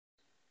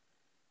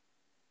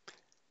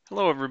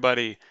Hello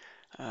everybody.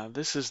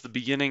 This is the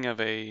beginning of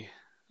a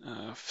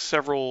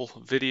several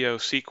video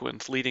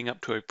sequence leading up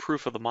to a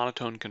proof of the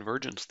monotone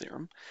convergence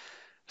theorem.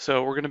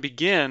 So we're going to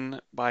begin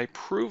by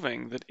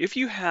proving that if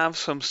you have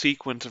some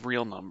sequence of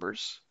real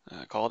numbers,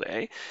 called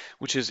A,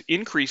 which is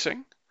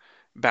increasing,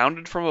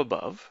 bounded from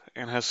above,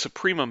 and has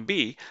supremum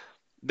B,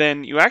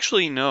 then you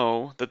actually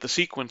know that the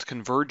sequence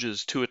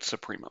converges to its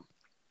supremum.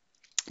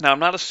 Now I'm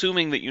not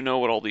assuming that you know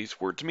what all these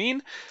words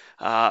mean,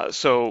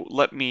 so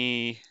let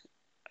me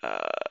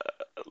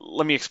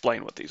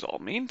explain what these all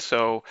mean.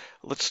 So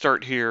let's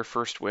start here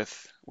first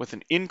with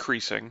an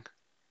increasing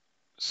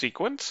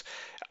sequence.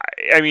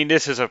 I mean,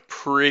 this is a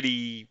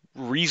pretty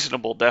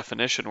reasonable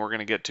definition we're going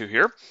to get to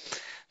here.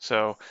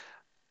 So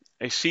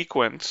a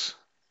sequence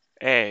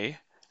A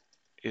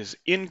is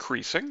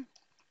increasing.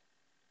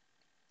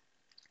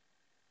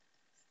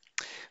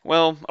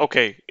 Well,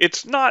 okay,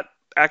 it's not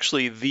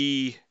actually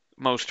the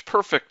most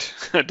perfect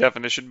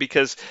definition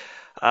because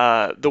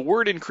the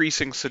word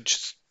increasing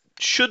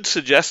should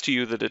suggest to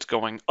you that it's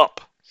going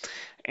up.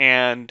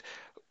 And,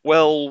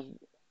 well,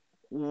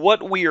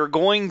 what we are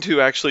going to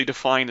actually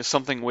define is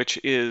something which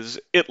is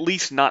at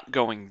least not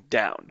going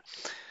down.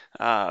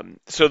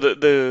 So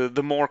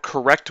the more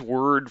correct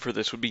word for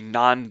this would be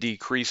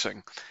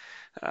non-decreasing.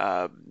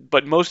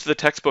 But most of the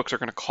textbooks are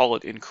going to call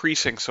it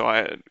increasing, so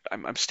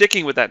I'm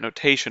sticking with that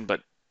notation,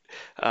 but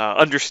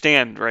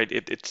understand, right,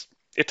 it's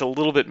a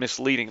little bit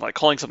misleading, like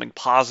calling something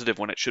positive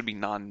when it should be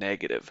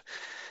non-negative.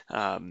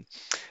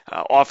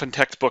 Often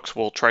textbooks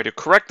will try to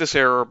correct this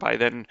error by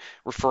then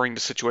referring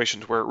to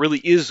situations where it really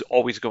is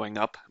always going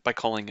up by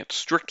calling it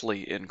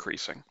strictly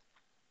increasing.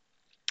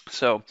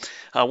 So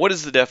what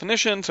is the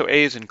definition? So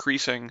A is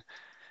increasing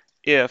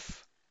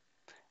if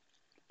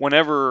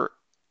whenever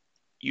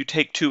you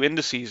take two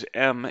indices,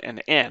 m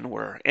and n,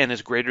 where n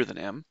is greater than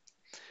m,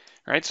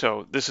 right?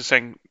 So this is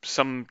saying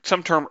some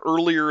term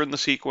earlier in the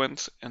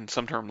sequence and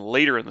some term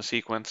later in the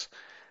sequence,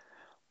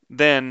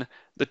 then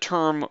the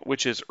term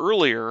which is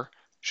earlier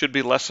should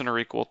be less than or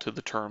equal to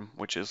the term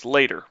which is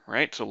later,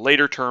 right? So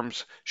later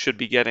terms should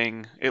be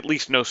getting at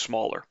least no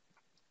smaller.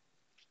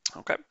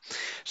 Okay,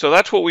 so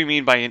that's what we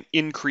mean by an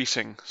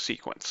increasing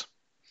sequence.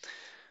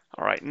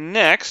 All right,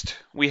 next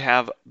we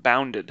have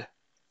bounded.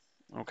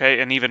 Okay,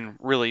 and even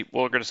really,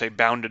 we're going to say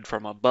bounded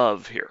from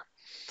above here.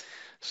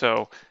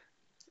 So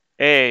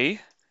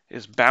A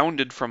is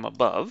bounded from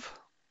above.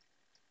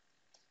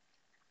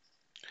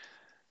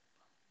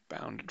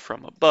 Bounded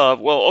from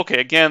above. Well, okay,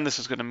 again, this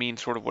is going to mean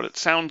sort of what it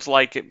sounds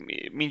like.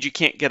 It means you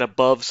can't get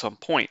above some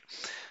point.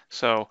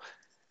 So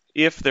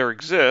if there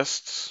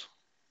exists,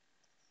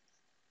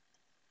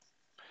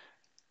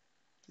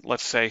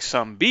 let's say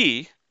some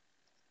b,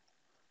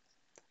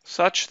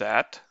 such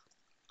that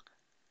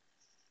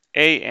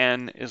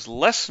an is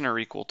less than or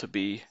equal to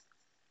b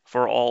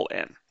for all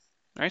n.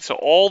 All right, so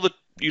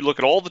you look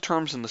at all the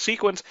terms in the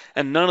sequence,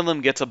 and none of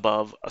them gets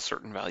above a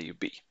certain value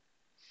b.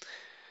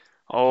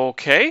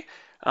 Okay,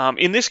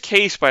 in this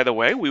case, by the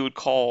way, we would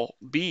call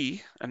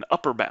b an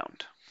upper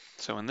bound.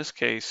 So in this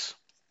case,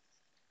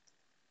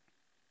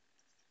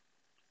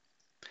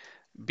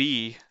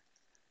 b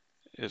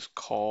is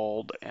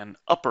called an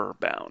upper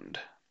bound.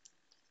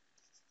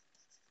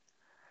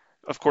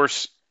 Of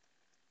course,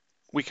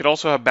 we could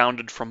also have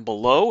bounded from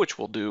below, which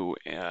we'll do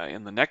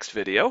in the next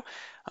video,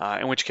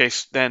 in which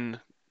case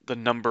then the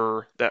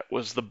number that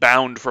was the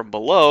bound from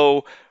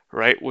below,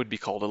 right, would be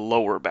called a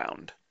lower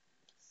bound.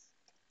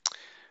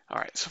 All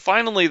right, so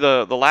finally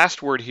the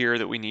last word here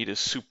that we need is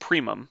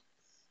supremum.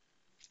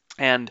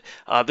 And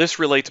this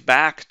relates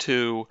back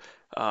to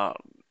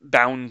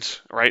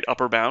bounds, right,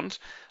 upper bounds.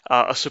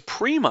 A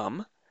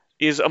supremum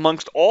is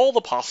amongst all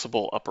the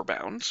possible upper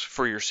bounds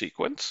for your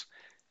sequence,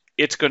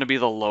 it's going to be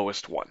the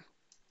lowest one.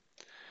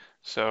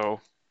 So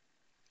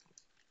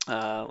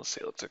let's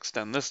see, let's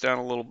extend this down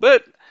a little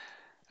bit.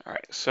 All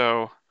right,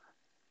 so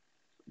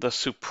the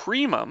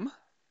supremum,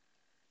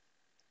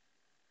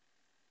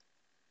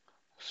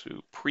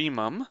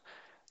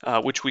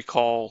 which we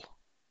call,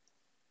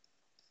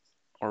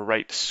 or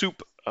write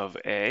sup of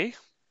A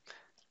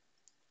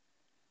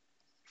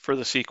for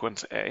the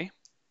sequence A,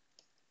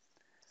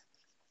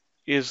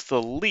 is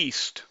the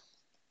least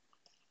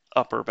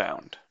upper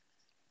bound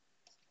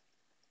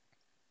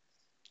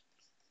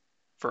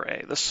for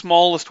A, the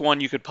smallest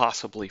one you could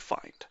possibly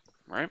find,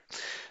 right?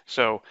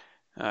 So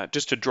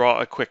just to draw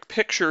a quick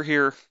picture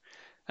here,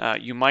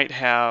 you might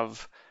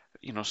have,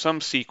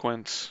 some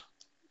sequence,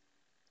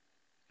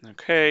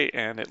 okay,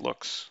 and it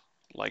looks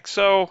like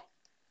so.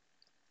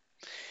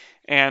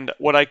 And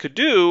what I could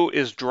do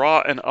is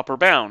draw an upper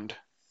bound,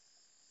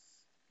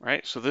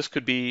 right? So this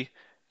could be,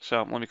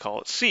 so let me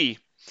call it C.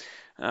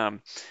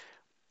 And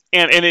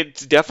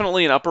it's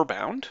definitely an upper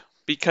bound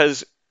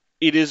because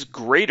it is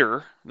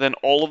greater than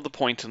all of the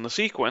points in the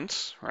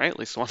sequence, right? At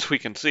least the ones we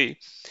can see.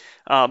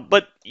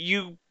 But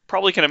you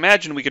probably can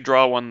imagine we could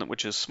draw one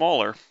which is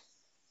smaller,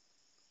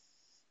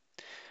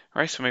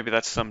 right? So maybe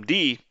that's some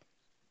D,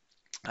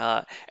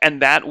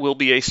 and that will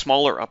be a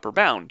smaller upper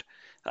bound.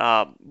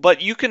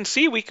 But you can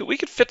see we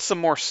could fit some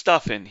more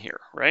stuff in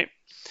here, right?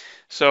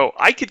 So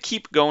I could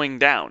keep going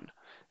down,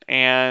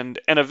 and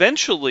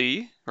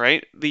eventually,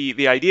 right?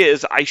 The idea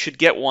is I should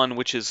get one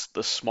which is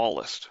the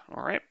smallest,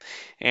 all right?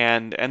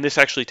 And this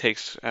actually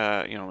takes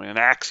an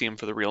axiom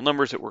for the real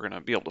numbers that we're going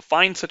to be able to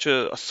find such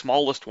a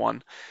smallest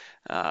one.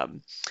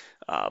 Um,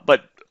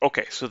 but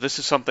okay, so this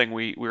is something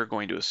we're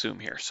going to assume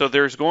here. So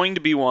there's going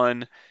to be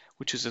one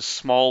which is as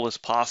small as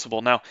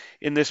possible. Now,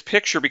 in this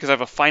picture, because I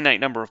have a finite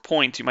number of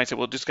points, you might say,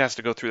 well, it just has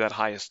to go through that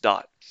highest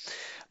dot.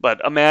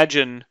 But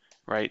imagine,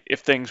 right, if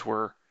things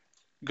were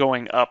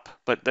going up,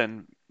 but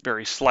then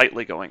very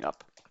slightly going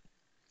up,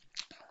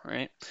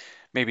 right?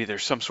 Maybe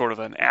there's some sort of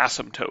an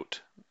asymptote,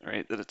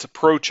 right, that it's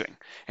approaching,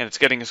 and it's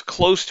getting as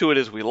close to it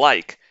as we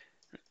like,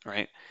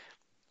 right?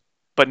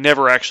 But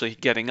never actually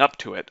getting up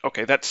to it.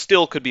 Okay, that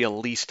still could be a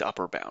least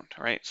upper bound,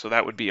 right? So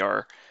that would be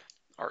our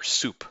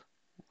soup,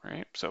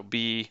 right? So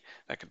B,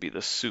 that could be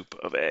the soup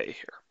of A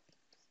here,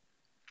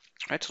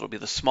 right? So it'll be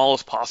the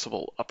smallest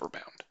possible upper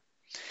bound.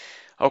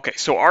 Okay,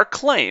 so our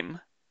claim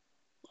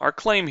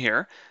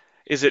here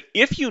is that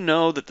if you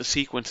know that the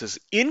sequence is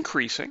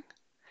increasing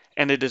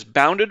and it is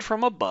bounded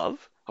from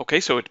above, okay,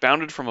 so it's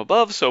bounded from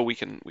above, so we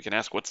can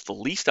ask what's the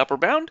least upper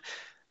bound,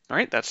 all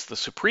right? That's the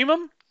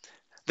supremum.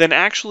 Then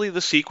actually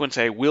the sequence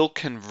A will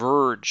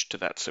converge to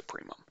that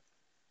supremum.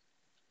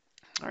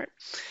 All right.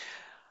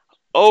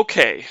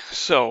 Okay,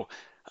 so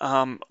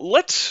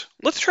let's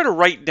try to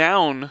write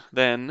down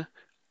then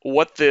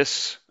what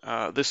this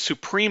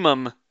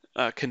supremum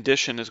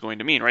condition is going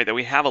to mean, right? That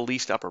we have a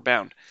least upper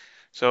bound.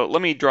 So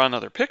let me draw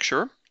another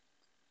picture.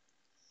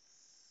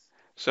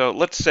 So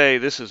let's say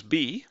this is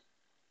B,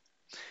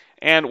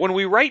 and when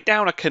we write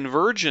down a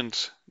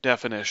convergence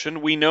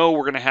definition, we know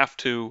we're going to have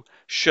to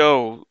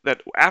show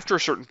that after a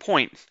certain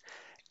point,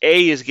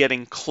 A is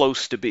getting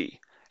close to B.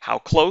 How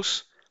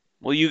close?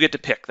 Well, you get to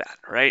pick that,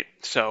 right?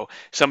 So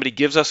somebody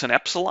gives us an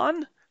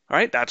epsilon,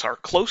 right? That's our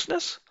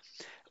closeness.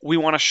 We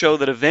want to show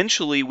that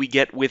eventually we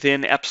get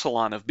within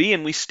epsilon of B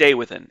and we stay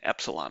within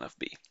epsilon of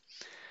B.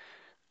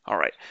 All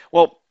right,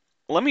 well,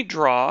 let me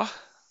draw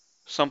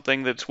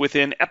something that's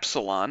within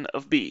epsilon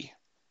of B.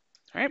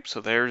 All right, so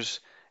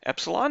there's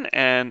epsilon,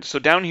 and so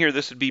down here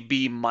this would be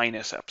B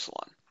minus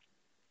epsilon.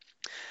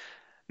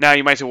 Now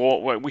you might say,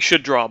 well, we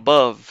should draw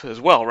above as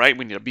well, right?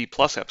 We need a B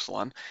plus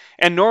epsilon.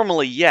 And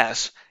normally,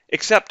 yes,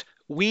 except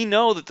we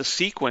know that the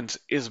sequence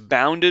is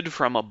bounded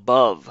from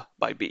above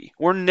by B.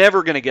 We're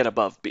never going to get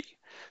above B.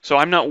 So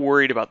I'm not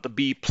worried about the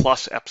B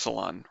plus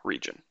epsilon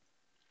region.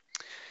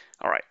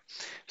 All right,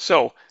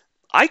 so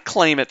I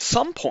claim at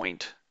some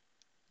point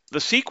the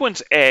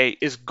sequence A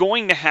is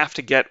going to have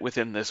to get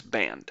within this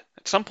band.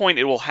 At some point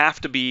it will have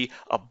to be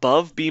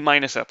above B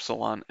minus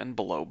epsilon and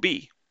below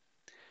B.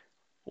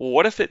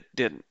 What if it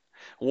didn't?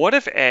 What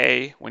if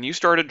A, when you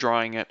started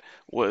drawing it,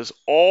 was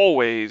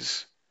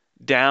always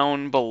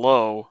down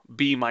below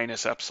B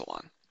minus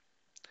epsilon?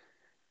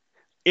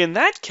 In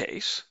that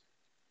case,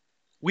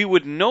 we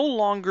would no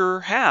longer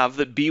have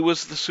that B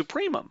was the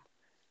supremum.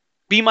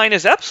 B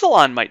minus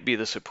epsilon might be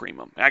the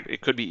supremum.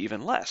 It could be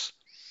even less.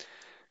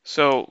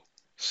 So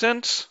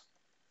since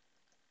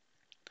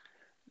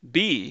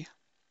B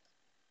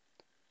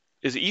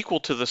is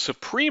equal to the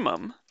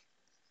supremum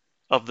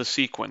of the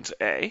sequence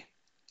A,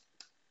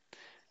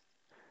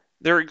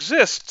 there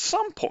exists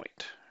some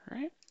point,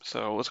 right?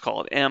 So let's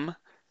call it M,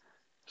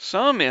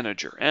 some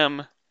integer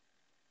M.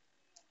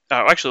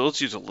 Actually,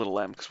 let's use a little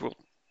m because we'll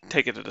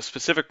take it at a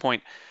specific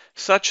point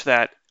such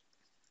that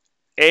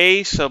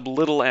A sub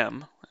little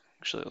m,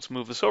 actually let's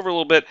move this over a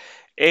little bit,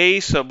 A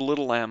sub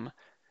little m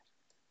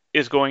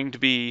is going to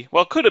be,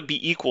 well, could it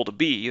be equal to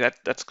B?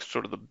 That's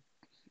sort of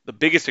the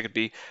biggest it could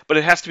be, but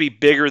it has to be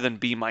bigger than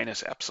B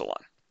minus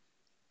epsilon.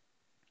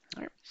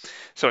 All right.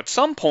 So at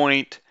some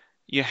point,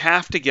 you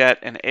have to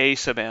get an A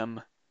sub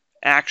m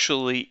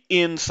actually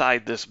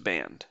inside this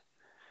band.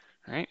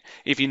 Right?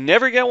 If you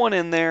never get one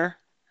in there,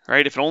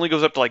 right, if it only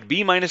goes up to like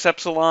B minus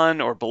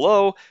epsilon or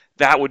below,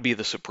 that would be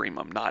the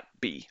supremum, not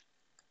B.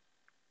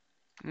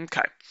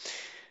 Okay.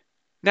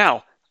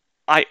 Now,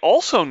 I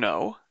also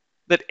know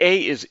that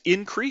A is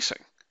increasing.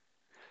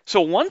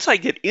 So once I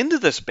get into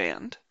this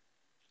band,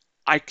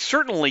 I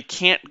certainly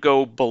can't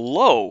go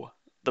below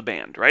the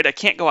band, right? I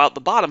can't go out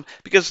the bottom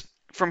because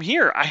from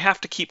here I have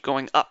to keep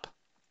going up,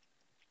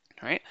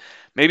 right?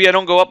 Maybe I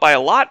don't go up by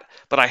a lot,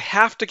 but I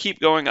have to keep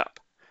going up.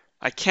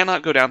 I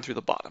cannot go down through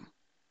the bottom.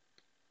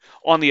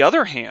 On the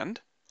other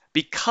hand,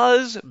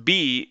 because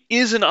B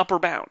is an upper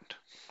bound,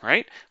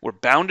 right? We're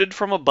bounded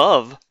from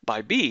above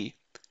by B.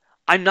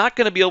 I'm not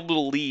going to be able to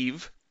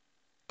leave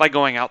by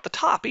going out the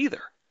top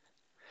either.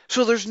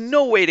 So there's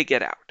no way to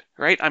get out,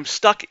 right? I'm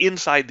stuck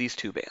inside these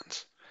two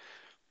bands.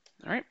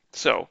 All right,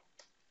 so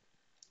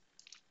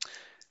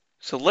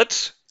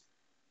let's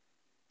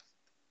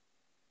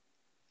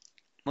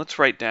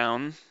write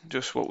down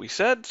just what we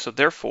said. So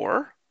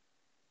therefore,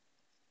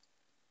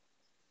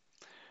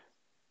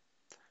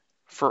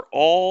 for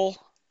all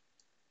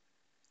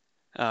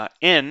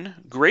n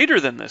greater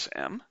than this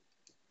m,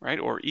 right,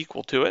 or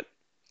equal to it,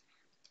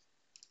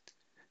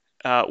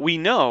 we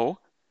know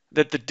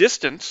that the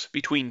distance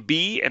between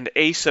B and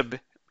A sub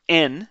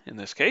n in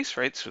this case,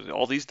 right? So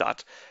all these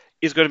dots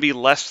is going to be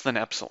less than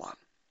epsilon.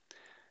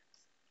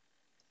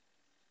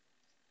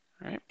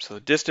 Right? So the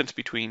distance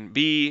between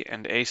b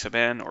and a sub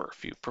n, or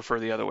if you prefer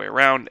the other way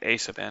around, a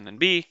sub n and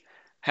b,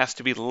 has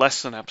to be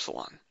less than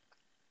epsilon.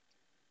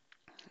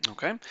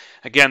 Okay.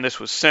 Again, this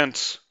was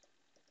since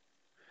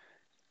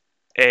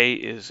a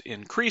is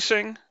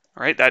increasing.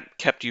 All right, that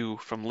kept you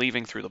from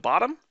leaving through the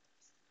bottom.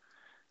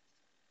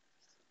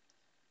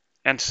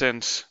 And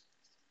since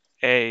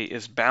a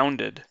is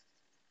bounded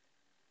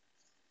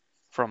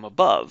from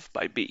above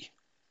by b.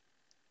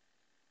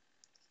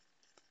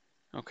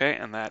 Okay,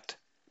 and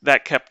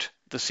that kept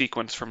the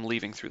sequence from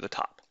leaving through the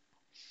top.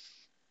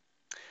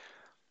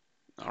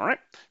 All right,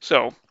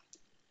 so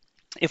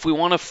if we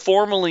want to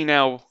formally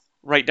now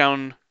write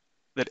down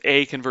that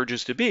A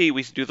converges to B,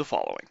 we do the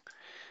following.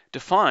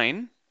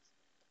 Define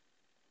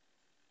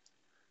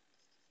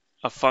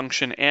a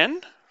function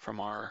n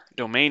from our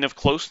domain of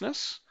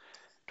closeness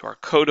to our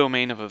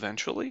codomain of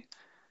eventually,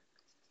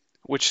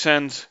 which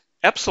sends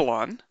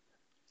epsilon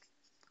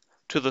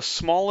to the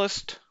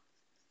smallest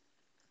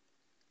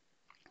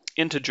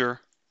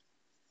integer,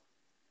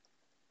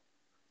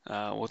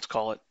 let's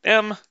call it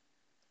m,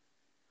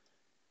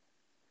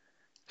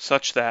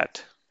 such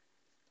that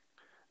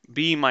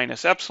b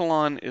minus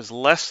epsilon is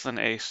less than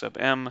a sub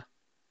m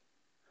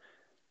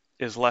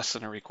is less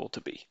than or equal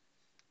to b.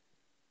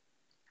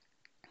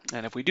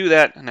 And if we do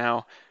that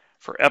now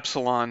for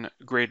epsilon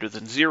greater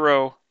than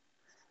 0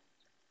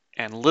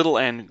 and little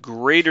n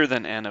greater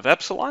than n of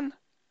epsilon,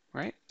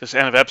 right? This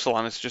n of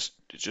epsilon is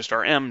just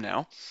our m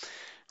now,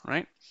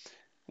 right?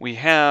 We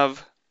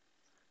have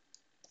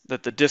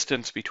that the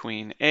distance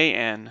between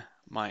an,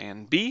 my,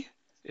 and b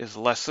is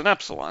less than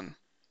epsilon.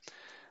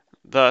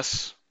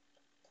 Thus,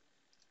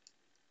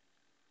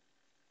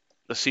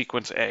 the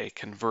sequence A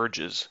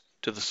converges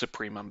to the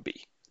supremum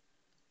B.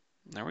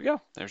 There we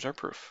go. There's our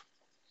proof.